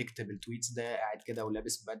بيكتب التويتس ده قاعد كده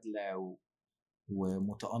ولابس بدله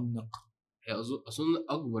ومتأنق. هي اظن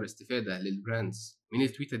اكبر استفاده للبراندز من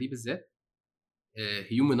التويته دي بالذات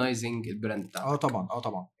هيومنايزنج البراند بتاعك.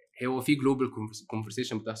 طبعا هو في جلوبال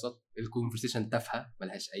كونفرسيشن بتحصل. الكونفرسيشن تافهه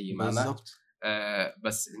ملهاش اي معنى بالظبط.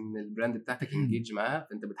 بس ان البراند بتاعتك انجيج معاها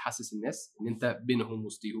فانت بتحسس الناس ان انت بينهم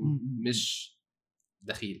وسطيهم مش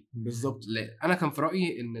دخيل. بالظبط. انا كان في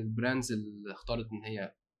رايي ان البراندز اللي اختارت ان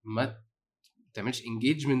هي ما تعملش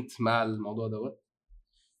انجيجمنت مع الموضوع دوت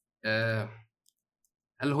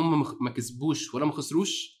هل هم ما كسبوش ولا ما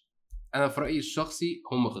خسروش؟ انا في رايي الشخصي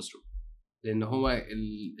هم خسروا لان هو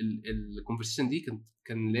الكونفرسيشن دي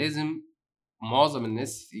كان لازم معظم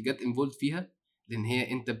الناس يجت انفولد فيها لان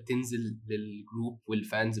هي انت بتنزل للجروب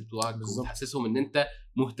والفانز بتوعك وتحسسهم ان انت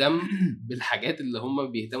مهتم بالحاجات اللي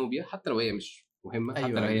هم بيهتموا بيها حتى لو هي مش مهمه. حتى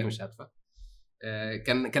لو هي مش هادفه.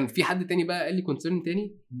 كان في حد تاني بقى قال لي كونسيرن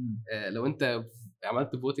تاني. لو انت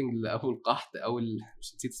عملت فوتنج لاول قحط او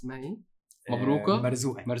مش نسيت اسمها ايه مبروكه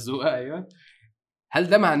مرزوقه ايوه هل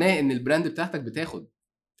ده معناه ان البراند بتاعتك بتاخد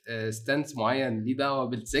ستانس معين ليه دعوه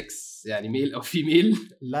بالسكس يعني ميل او فيميل؟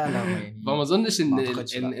 لا يعني فما اظنش ان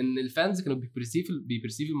الفانز كانوا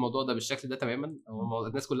بيبرسيف الموضوع ده بالشكل ده تماما. هو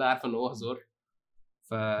الناس كلها عارفه ان هو هزار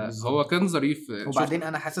فهو كان ظريف. وبعدين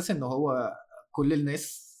انا حاسس ان هو كل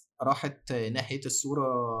الناس راحت ناحيه الصوره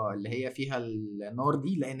اللي هي فيها النار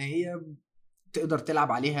دي لان هي تقدر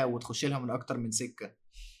تلعب عليها وتخش لها من اكتر من سكه.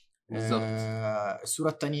 بالظبط. الصوره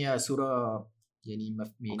الثانيه صوره يعني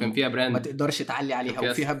وكان فيها براند ما تقدرش تعلي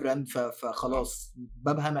عليها وفيها براند فخلاص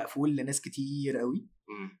بابها مقفول لناس كتير قوي.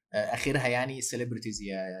 اخرها يعني السيلبرتيز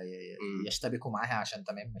يشتبكوا معاها عشان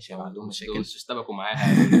تمام مش هيبقى عندهم مشاكل يشتبكوا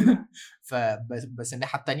معاها بس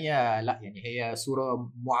الناحيه الثانيه لا يعني هي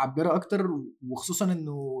صوره معبره اكتر وخصوصا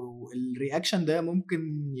انه الرياكشن ده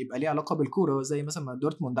ممكن يبقى ليه علاقه بالكوره زي مثلا ما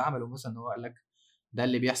دورتموند عملوا مثلا هو قال لك ده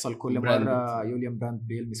اللي بيحصل كل مره يوليان براند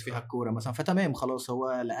بيلمس فيها الكوره مثلا فتمام خلاص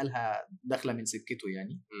هو لقالها داخله من سكته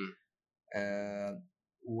يعني.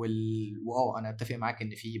 انا اتفق معاك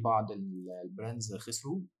ان في بعض البراندز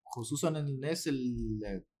خسروا خصوصا الناس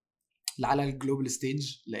اللي على الجلوبال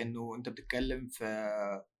ستيج لانه انت بتتكلم في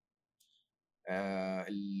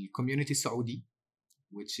الكوميونتي السعودي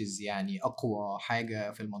which is يعني اقوى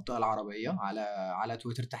حاجه في المنطقه العربيه على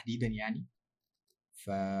تويتر تحديدا يعني.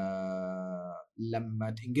 فلما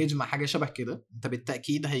تنجيج مع حاجه شبه كده انت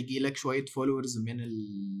بالتاكيد هيجي لك شويه فولورز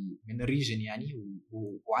من الريجن يعني،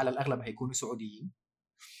 وعلى الاغلب هيكونوا سعوديين.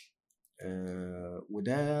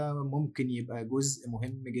 وده ممكن يبقى جزء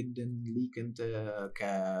مهم جدا ليك انت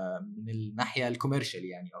من الناحيه الكوميرشال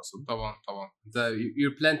يعني اقصد. طبعا انت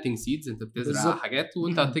you're planting seeds، انت بتزرع بالظبط. حاجات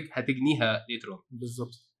وانت هتجنيها later on.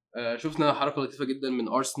 بالظبط. شفنا حركه لطيفه جدا من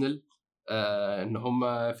ارسنال، ان هم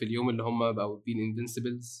في اليوم اللي هم بقوا بين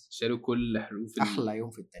انفنسبلز شالوا كل حروف احلى يوم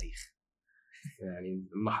في التاريخ يعني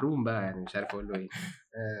محروم بقى، يعني مش عارف اقول له ايه.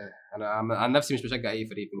 انا عن نفسي مش بشجع اي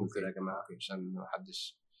فريق في انجلترا يا جماعه، عشان ما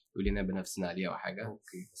حدش يقول لنا بنفسنا عليه او حاجه.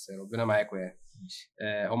 اوكي بس ربنا معاكم يعني.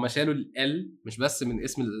 هم شالوا ال مش بس من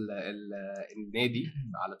اسم النادي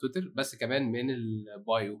على تويتر، بس كمان من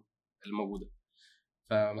البايو الموجوده.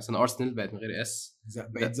 فمثلا ارسنال بقت من غير اس،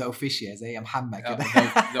 بقت زي اوفيشيا زي محمد كده.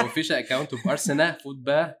 ذا اوفيشال اكونت اوف ارسنال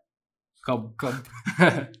فوتبال كاب.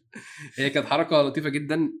 هي كانت حركه لطيفه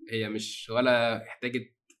جدا، هي مش ولا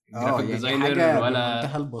احتاجت جرافيك يعني ديزاينر حاجة ولا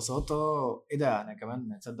بمنتهى البساطة. ايه ده، انا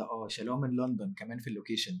كمان تصدق شالوها من لندن كمان في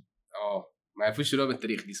اللوكيشن. ما يعرفوش اللي هو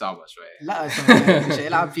بالتاريخ، دي صعبه شويه. لا مش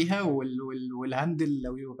هيلعب فيها والهاندل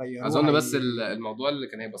لو يغيروها اظن بس الموضوع اللي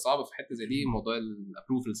كان هيبقى صعب في حته زي دي موضوع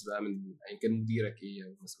الابروفلز بقى من ايا كان مديرك ايه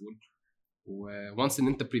او مسؤول، وونس ان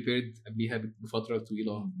انت بريبيرد قبليها بفتره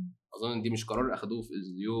طويله. اظن دي مش قرار اخدوه في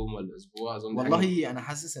يوم ولا اسبوع، اظن والله انا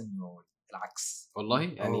حاسس انه العكس. والله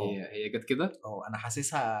يعني هي جت كده. انا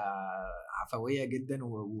حاسسها عفويه جدا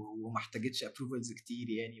وما احتاجتش ابروفلز كتير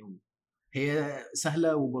يعني، هي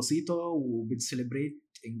سهله وبسيطه وبتسليبريت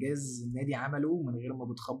انجاز النادي عمله من غير ما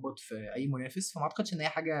بتخبط في اي منافس، فما اعتقدش ان هي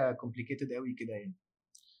حاجه كومبليكيتد قوي كده يعني.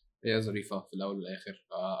 هي ظريفه في الاول والاخر.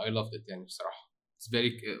 I loved it يعني بصراحه. It's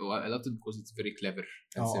very I loved it because it's very clever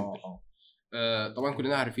and simple. طبعا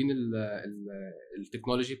كلنا عارفين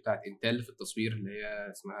التكنولوجي بتاعت انتل في التصوير اللي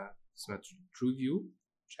هي اسمها ترو فيو،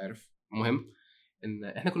 مش عارف. المهم ان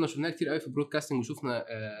احنا كنا شفناها كتير قوي في برودكاستنج، وشفنا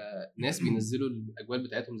ناس بينزلوا الاجوال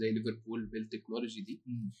بتاعتهم زي ليفربول بالتكنولوجي دي.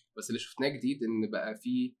 بس اللي شفناه جديد ان بقى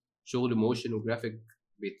في شغل موشن وجرافيك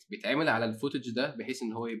بيتعمل على الفوتج ده بحيث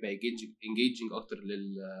ان هو يبقى انجيجنج اكتر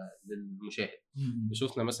للمشاهد.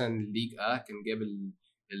 شفنا مثلا الليج كان جاب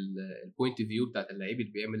البوينت فيو بتاعت اللعيب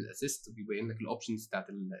اللي بيعمل الاسيست، بيبين لك الاوبشنز بتاعت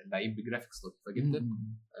اللعيب بجرافيكس لطيفه جدا.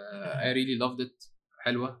 I really loved it.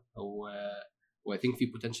 حلوه و I think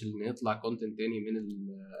في potential ان يطلع كونتنت تاني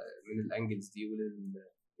من الانجلز دي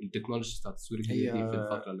والتكنولوجي بتاعت التصوير الجديده دي في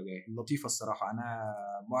الفتره اللي جايه. لطيفه الصراحه، انا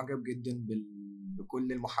معجب جدا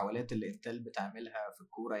بكل المحاولات اللي انتل بتعملها في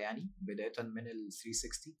الكوره يعني، بدايه من ال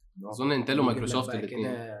 360. اظن انتل ومايكروسوفت الاثنين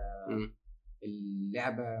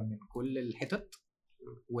اللعبه من كل الحتت،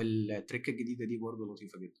 والتريك الجديده دي برضه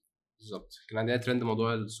لطيفه جدا. بالظبط. كان عندنا ترند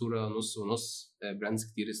موضوع الصوره نص ونص،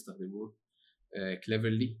 براندز كتير استخدموه.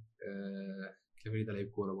 كليفرلي ده لعيب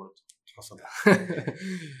كوره برضه حصل.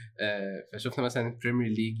 فشفنا مثلا بريمير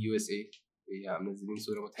ليج يو اس اي منزلين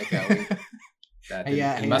صوره مضحكه قوي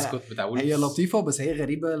هي الماسكوت بتاع وولفز. هي لطيفه بس هي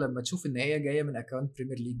غريبه لما تشوف ان هي جايه من اكونت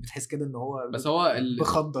بريمير ليج، بتحس كده ان هو بس هو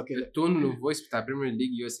بخضه كده. التون والفويس بتاع بريمير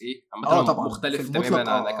ليج يو اس اي عامه مختلف تماما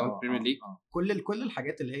عن اكونت بريمير ليج. كل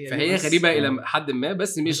الحاجات اللي هي فهي غريبه الى حد ما،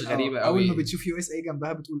 بس مش غريبه قوي. اول ما بتشوف يو اس اي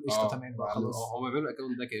جنبها بتقول قشطه تمام خلاص. هو بيعمل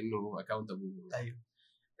الاكونت ده كانه اكونت ابو. ايوه.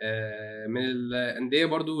 من الانديه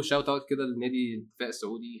برضو شاوت اوت كده لنادي الاتفاق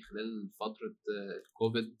السعودي خلال فتره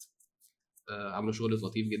الكوفيد، عملوا شغل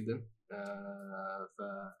لطيف جدا. ف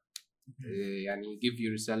يعني give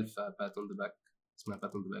yourself a pat on the back. اسمها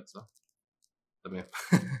pat on the back صح؟ تمام.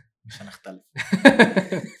 مش هنختلف.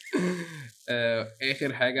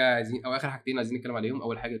 اخر حاجه عايزين او اخر حاجتين عايزين نتكلم عليهم.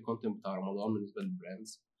 اول حاجه الكونتنت بتاع رمضان بالنسبه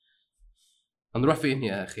للبراندز. هنروح فين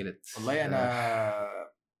يا خالد؟ والله انا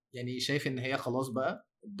يعني شايف ان هي خلاص بقى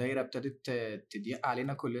الدايره ابتدت تضيق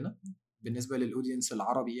علينا كلنا بالنسبه للاودينس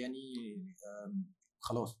العربي يعني.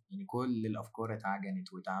 خلاص يعني كل الافكار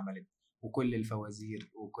اتعجنت واتعملت، وكل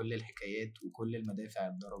الفوازير وكل الحكايات وكل المدافع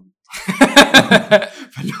اتضربت.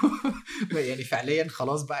 يعني فعليا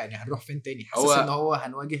خلاص بقى يعني هنروح فين تاني؟ حاسس ان هو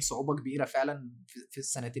هنواجه صعوبه كبيره فعلا في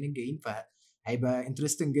السنتين الجايين، فهيبقى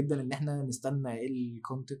انترستنج جدا ان احنا نستنى ايه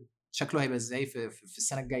الكونتنت شكله هيبقى ازاي في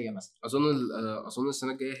السنه الجايه مثلا. اظن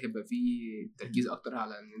السنه الجايه هيبقى فيه تركيز اكتر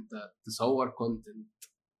على ان انت تصور كونتنت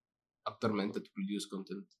اكتر من انت تبروديوس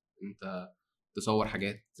كونتنت. انت تصور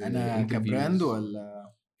حاجات انا كبراند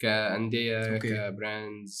ولا كانديه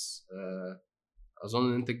كبراندز.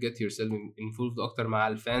 اظن ان انت get yourself involved اكتر مع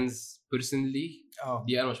الفانز personally.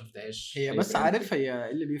 دي انا ما شفتهاش. هي بس عارف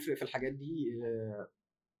هي اللي بيفرق في الحاجات دي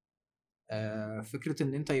فكره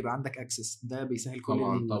ان انت يبقى عندك اكسس، ده بيسهل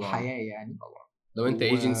كل الحياه يعني. طبعا لو انت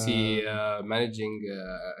ايجنسي مانجينج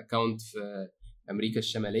اكونت امريكا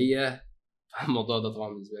الشماليه. الموضوع ده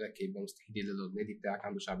طبعا بالنسبه لك هيبقى مستحيل لو النادي بتاعك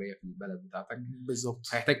عنده شعبيه في البلد بتاعتك. بالظبط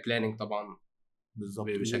هيحتاج بلاننج طبعا بالظبط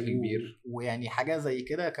بشكل كبير. ويعني حاجه زي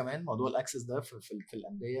كده كمان موضوع الاكسس ده في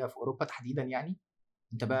الانديه في اوروبا تحديدا يعني.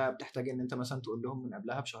 انت بقى بتحتاج ان انت مثلا تقول لهم من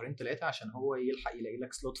قبلها بشهرين 3 عشان هو يلحق يلاقي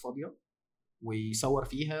لك سلوت فاضيه ويصور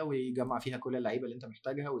فيها ويجمع فيها كل اللعيبه اللي انت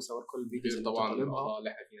محتاجها ويصور كل الفيديوز اللي انت طبعا طالبها. الموضوع اللي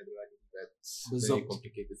احنا فيها دلوقتي بالظبط.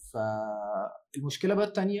 فالمشكله بقى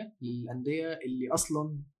التانية للانديه اللي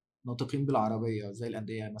اصلا ناطقين بالعربيه زي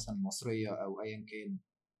الانديه مثلا المصريه او ايا كان.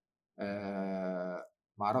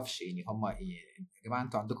 معرفش يعني هم ايه يا جماعه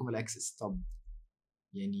انتوا عندكم الاكسس. طب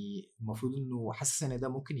يعني المفروض انه حاسس ان ده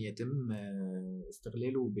ممكن يتم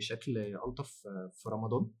استغلاله بشكل الطف في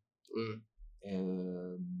رمضان.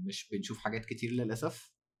 مش بنشوف حاجات كتير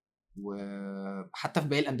للاسف وحتى في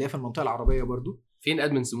باقي الانديه في المنطقه العربيه برضو. فين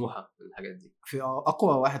ادمن سموحه من الحاجات دي؟ في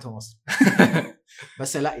اقوى واحد في مصر.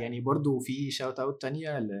 بس لا يعني برضو في شاوت اوت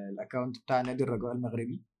تانية للاكونت بتاع نادي الرجاء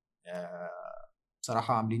المغربي.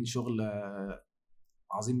 بصراحه عاملين شغل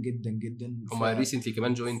عظيم جدا جدا. هم ريسنتلي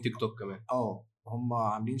كمان جوين تيك توك كمان. هم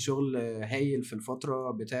عاملين شغل هايل في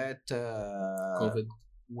الفتره بتاعه كوفيد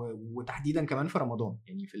وتحديدا كمان في رمضان.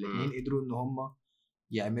 يعني في الاثنين قدروا ان هم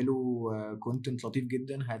يعملوا كونتنت لطيف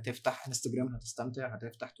جدا. هتفتح انستجرام هتستمتع،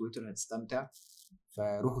 هتفتح تويتر هتستمتع.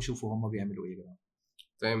 فروحوا شوفوا هم بيعملوا ايه يا جماعه.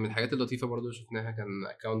 طيب من الحاجات اللطيفه برضو شفناها كان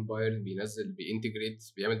اكونت باير بينزل بينتجريت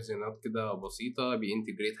بيعمل ديزاينات كده بسيطه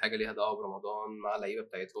بينتجريت حاجه ليها دعوه برمضان مع اللعيبه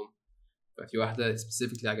بتاعتهم. ففي واحده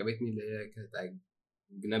سبيسيفيكلي عجبتني اللي هي كانت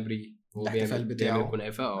جنابري هو بيعمل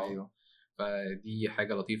كنافه. ايوه فدي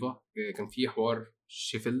حاجه لطيفه. كان في حوار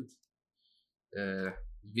شيفيلد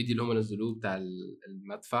الفيديو اللي هم نزلوه بتاع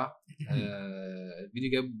المدفع.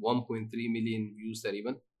 الفيديو جاب 1.3 مليون فيوز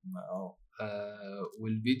تقريبا.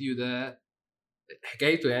 والفيديو ده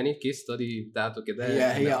حكايته يعني كيس ستادي بتاعته كده. هي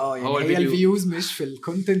يعني هي الفيوز مش في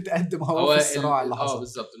الكونتنت قد ما هو في الصراع اللي حصل.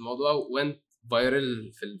 بالظبط. الموضوع وانت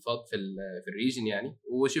فايرال في الريجن يعني.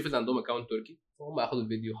 وشيفيلد عندهم اكونت تركي فهم اخدوا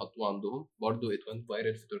الفيديو حطوه عندهم برضو ات وانت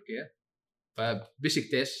فايرال في تركيا.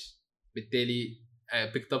 فبشكتاش بالتالي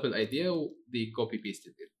بيكت اب الايديا ودي كوبي بيست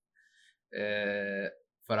كده.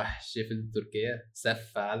 فراح شيفيلد تركيا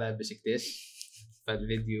سف على بشكتاش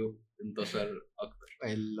فالفيديو انتشر اكتر.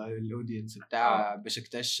 الاودينس بتاع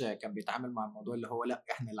بشكتاش كان بيتعامل مع الموضوع اللي هو لا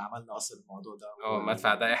احنا اللي عملنا اصلا الموضوع ده.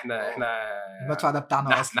 المدفع ده احنا المدفع ده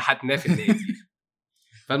بتاعنا اصلا نحتناه في النادي.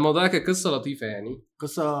 فالموضوع كانت قصه لطيفه يعني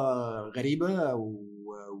قصه غريبه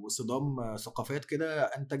وصدام ثقافات كده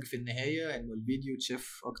انتج في النهايه انه الفيديو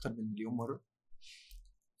اتشاف اكتر من مليون مره.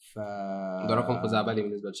 ده رقم خزعبلي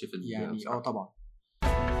بالنسبه لشيفيلد يعني طبعا.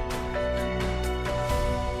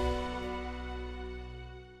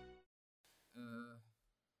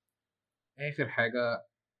 اخر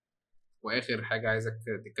حاجه عايزك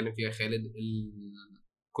تتكلم فيها خالد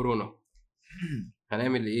الكورونا.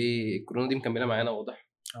 هنعمل ايه؟ الكورونا دي مكمله معانا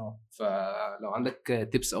واضح. فلو عندك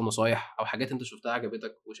تيبس او نصايح او حاجات انت شفتها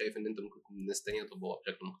عجبتك وشايف ان انت ممكن تكون ناس تانية تطبقها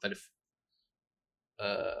بشكل مختلف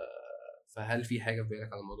فهل في حاجه في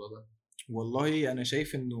بالك على الموضوع ده؟ والله انا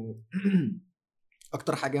شايف انه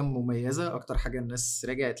اكتر حاجه مميزه اكتر حاجه الناس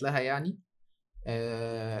رجعت لها يعني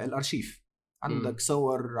الارشيف. عندك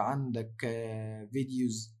صور عندك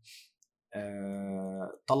فيديوز.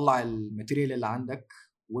 طلع الماتيريال اللي عندك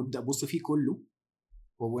وابدا بص فيه كله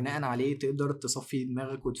وبناء عليه تقدر تصفي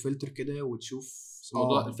دماغك وتفلتر كده وتشوف.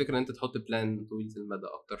 الموضوع الفكره ان انت تحط بلان طويل المدى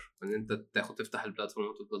اكتر من ان انت تفتح البلاتفورم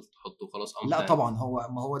وتفضل تحطه وخلاص. لا طبعا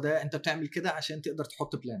ما هو ده انت بتعمل كده عشان تقدر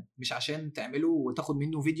تحط بلان مش عشان تعمله وتاخد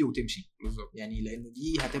منه فيديو وتمشي. بالظبط. يعني لانه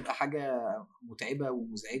دي هتبقى حاجه متعبه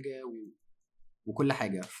ومزعجه وكل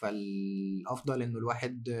حاجه. فالافضل انه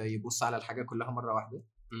الواحد يبص على الحاجه كلها مره واحده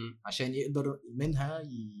عشان يقدر منها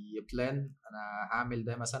يبلان. انا هعمل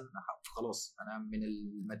ده مثلا خلاص انا من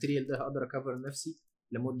الماتيريال ده هقدر اكفر نفسي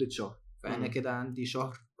لمده شهر. فانا كده عندي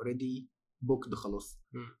شهر اوريدي بوكد خلاص.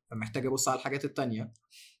 فمحتاج ابص على الحاجات التانية.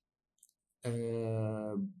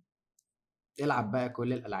 العب بقى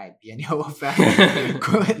كل الالعاب. يعني هو فعلا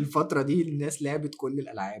الفتره دي الناس لعبت كل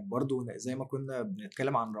الالعاب برضو زي ما كنا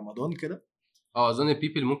بنتكلم عن رمضان كده. اظن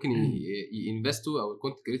البيبل ممكن ينفستوا او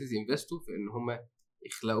الكونتنت كريتورز ينفستوا في ان هم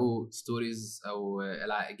يخلقوا ستوريز او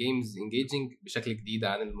جيمز انجيجنج بشكل جديد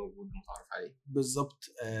عن الموجود المتعارف عليه. بالظبط.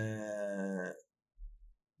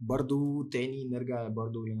 برضو تاني نرجع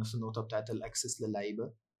برضو لنفس النقطة بتاعت الأكسس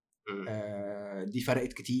للعيبة. دي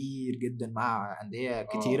فرقت كتير جدا مع أندية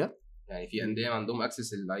كتيرة. يعني في أندية عندهم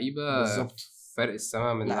أكسس للعيبة بالظبط فرق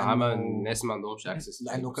السماء من عمل الناس ما عندهمش أكسس.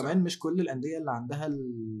 لأنه كمان مش كل الأندية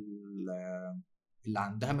اللي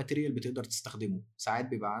عندها ماتيريال بتقدر تستخدمه. ساعات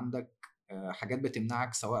بيبقى عندك حاجات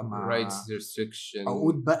بتمنعك سواء مع rights restriction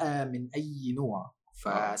عقود بقى من اي نوع.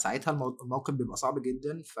 فساعتها الموقف بيبقى صعب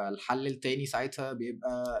جدا. فالحل التاني ساعتها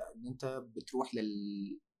بيبقى ان انت بتروح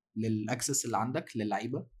للاكسس اللي عندك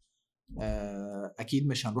للعيبه. اكيد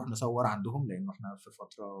مش هنروح نصور عندهم لانه احنا في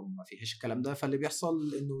فتره ما فيهاش الكلام ده. فاللي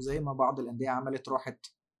بيحصل انه زي ما بعض الانديه عملت راحت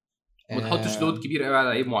ما تحطش لود كبير قوي على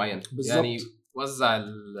لعيب معين بالظبط. يعني وزع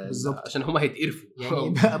بالظبط. عشان هما هيتقرفوا يعني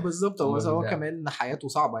بقى بالظبط. هو هو كمان حياته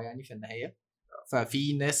صعبه يعني في النهايه.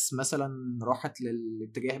 ففي ناس مثلا راحت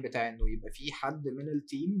للاتجاه بتاع انه يبقى في حد من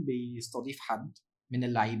التيم بيستضيف حد من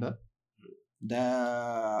اللعيبه. ده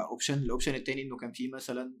اوبشن. الاوبشن التاني انه كان في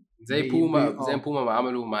مثلا زي بوما زي بوما ما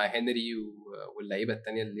عملوا مع هنري واللعيبه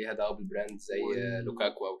التانية اللي ليها دعوه بالبراند زي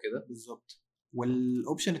لوكاكو او كده. بالظبط.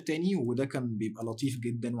 والاوبشن التاني وده كان بيبقى لطيف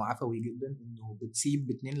جدا وعفوي جدا انه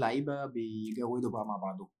بتسيب 2 لعيبه بيجودوا بقى مع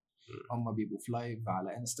بعضهم. هم بيبقوا في لايف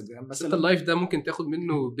على انستجرام مثلا. اللايف ده ممكن تاخد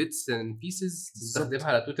منه بيتس اند بيسز تستخدمها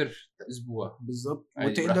على تويتر اسبوع بالظبط.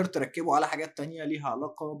 وتقدر تركبه على حاجات تانية ليها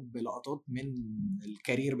علاقه بلقطات من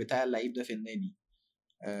الكارير بتاع اللعيب ده في النادي.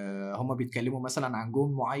 هم بيتكلموا مثلا عن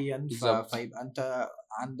جون معين فيبقى انت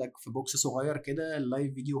عندك في بوكس صغير كده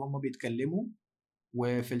اللايف فيديو هم بيتكلموا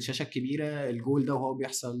وفي الشاشه الكبيره الجول ده وهو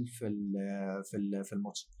بيحصل في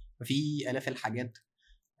الماتش. ففي الاف الحاجات.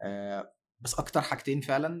 بس اكتر حاجتين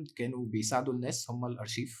فعلا كانوا بيساعدوا الناس هم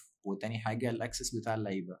الارشيف وتاني حاجه الاكسس بتاع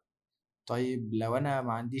اللعيبه. طيب لو انا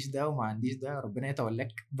ما عنديش ده وما عنديش ده ربنا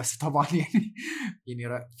يتولاك. بس طبعا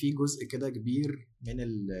يعني في جزء كده كبير من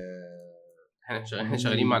احنا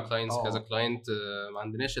شغالين مع كلاينتس كذا كلاينت ما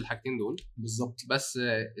عندناش الحاجتين دول بالظبط. بس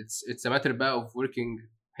اتس ماتر بقى اوف وركينج.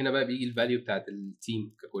 هنا بقى بيجي الفاليو بتاعت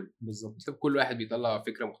التيم ككل. بالظبط. كل واحد بيطلع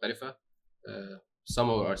فكره مختلفه.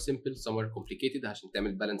 some are simple some are complicated عشان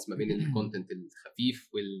تعمل بالانس ما بين الكونتنت الخفيف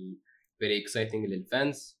وال very exciting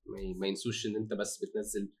للفانز. ما ينسوش ان انت بس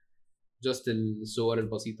بتنزل just الصور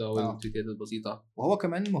البسيطه والتويتات البسيطه. وهو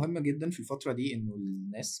كمان مهم جدا في الفتره دي انه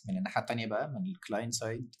الناس من الناحيه الثانيه بقى من الكلاينت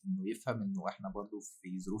سايد انه يفهم انه احنا برضو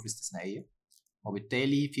في ظروف استثنائيه.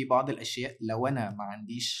 وبالتالي في بعض الاشياء لو انا ما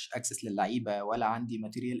عنديش اكسس للعيبه ولا عندي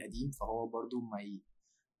ماتيريال قديم فهو برضو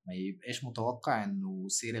ما يبقاش متوقع انه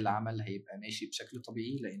سير العمل هيبقى ماشي بشكل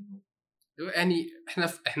طبيعي لانه يعني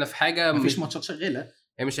احنا في حاجه مفيش ماتشات شغاله.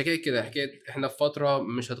 هي مش حكايه كده. حكايه احنا في فتره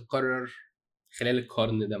مش هتتكرر خلال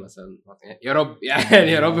القرن ده مثلا. يا رب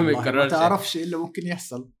يعني يا رب ما يتكررش. ما تعرفش ايه اللي ممكن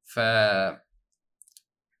يحصل.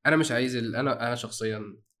 انا مش عايز انا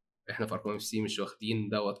شخصيا احنا في ارقام FC مش واخدين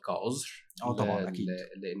دوت كعذر. طبعا اكيد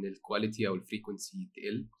لان الكواليتي او الفريكونسي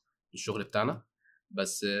تقل الشغل بتاعنا.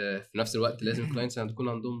 بس في نفس الوقت لازم الكلاينتس تكون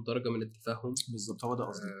عندهم درجه من التفاهم. بالظبط. هو ده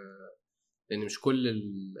قصدي. لان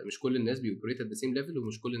مش كل الناس بيوبريت ات ذا سيم ليفل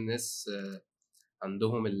ومش كل الناس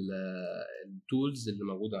عندهم التولز اللي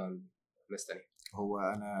موجوده عند ناس تانية. هو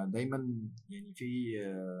انا دايما يعني في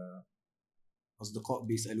اصدقاء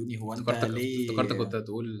بيسالوني هو انت ليه. افتكرتك كنت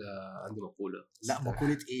هتقول عندي مقوله. لا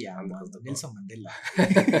مقوله ايه يا عم؟ نيلسون مانديلا.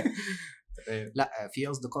 أيوة. لا في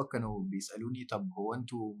اصدقاء كانوا بيسالوني طب هو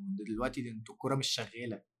انتوا دلوقتي انتوا الكوره مش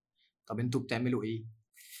شغاله طب انتوا بتعملوا ايه؟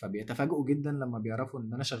 فبيتفاجئوا جدا لما بيعرفوا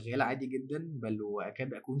ان انا شغال عادي جدا بل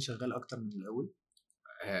واكاد اكون شغال اكتر من الاول.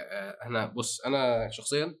 انا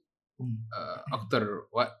شخصيا اكتر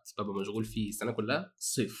وقت ببقى مشغول فيه السنه كلها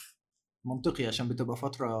الصيف. منطقي عشان بتبقى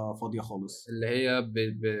فتره فاضيه خالص اللي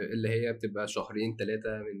هي بتبقى شهرين 3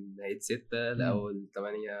 من نهايه 6 لاول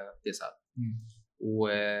 8 9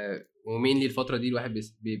 ومينلي الفتره دي الواحد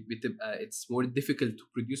بتبقى it's more difficult to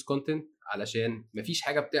produce content علشان مفيش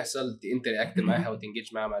حاجه بتحصل تانتراكت معاها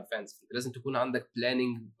وتنجيج معاها مع الفانز. انت لازم تكون عندك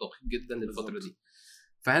بلاننج دقيق جدا للفتره دي.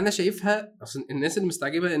 فانا شايفها اصلا الناس اللي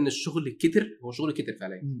مستعجبه ان الشغل كتر. هو شغل كتر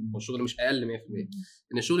فعلا. هو الشغل مش اقل 100%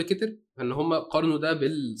 ان الشغل كتر ان هم قارنوا ده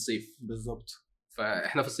بالصيف. بالظبط.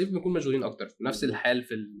 فاحنا في الصيف بنكون مشغولين اكتر. نفس الحال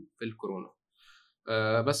في الكورونا.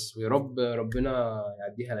 بس ويا رب ربنا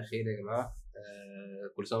يعديها على خير يا جماعه.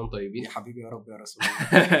 كل سنه وانتم طيبين يا حبيبي. يا رب يا رسول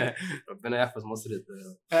الله. ربنا يحفظ مصر.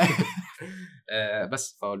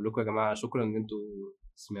 بس فاقول لكم يا جماعه شكرا ان انتم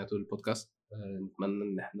سمعتوا البودكاست. نتمنى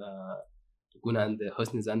ان احنا نكون عند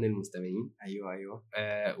حسن ظن المستمعين. ايوه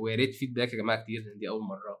ويا ريت فيدباك يا جماعه كتير لان دي اول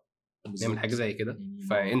مره نعمل حاجه زي كده.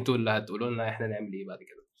 فانتوا اللي هتقولوا لنا احنا نعمل ايه بعد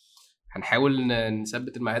كده. هنحاول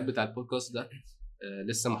نثبت الميعاد بتاع البودكاست ده.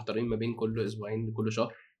 لسه محتارين ما بين كل اسبوعين لكل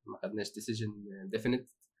شهر. ما خدناش ديسيجن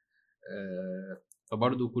ديفينيت.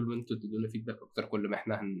 فبرضه كل ما انتوا تدونا فيدباك اكتر كل ما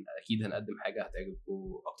احنا اكيد هنقدم حاجه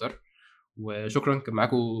هتعجبكم اكتر. وشكرا. كان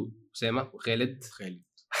معاكم اسامه وخالد.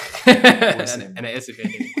 انا اسف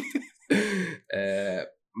يعني.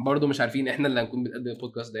 برضه مش عارفين احنا اللي هنكون بنقدم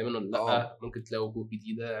البودكاست دايما ولا لا. ممكن تلاقوا جروب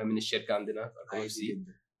جديده من الشركه عندنا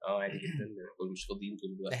عادي جدا نكون مش فاضيين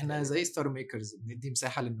طول الوقت. احنا زي ستار ميكرز بندي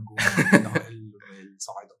مساحه للنجوم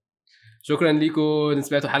الصاعده. شكرا ليكم ان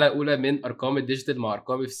سمعتوا حلقه اولى من ارقام الديجيتال مع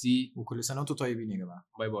ارقام FC. وكل سنه وانتم طيبين يا جماعه.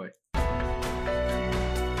 باي باي.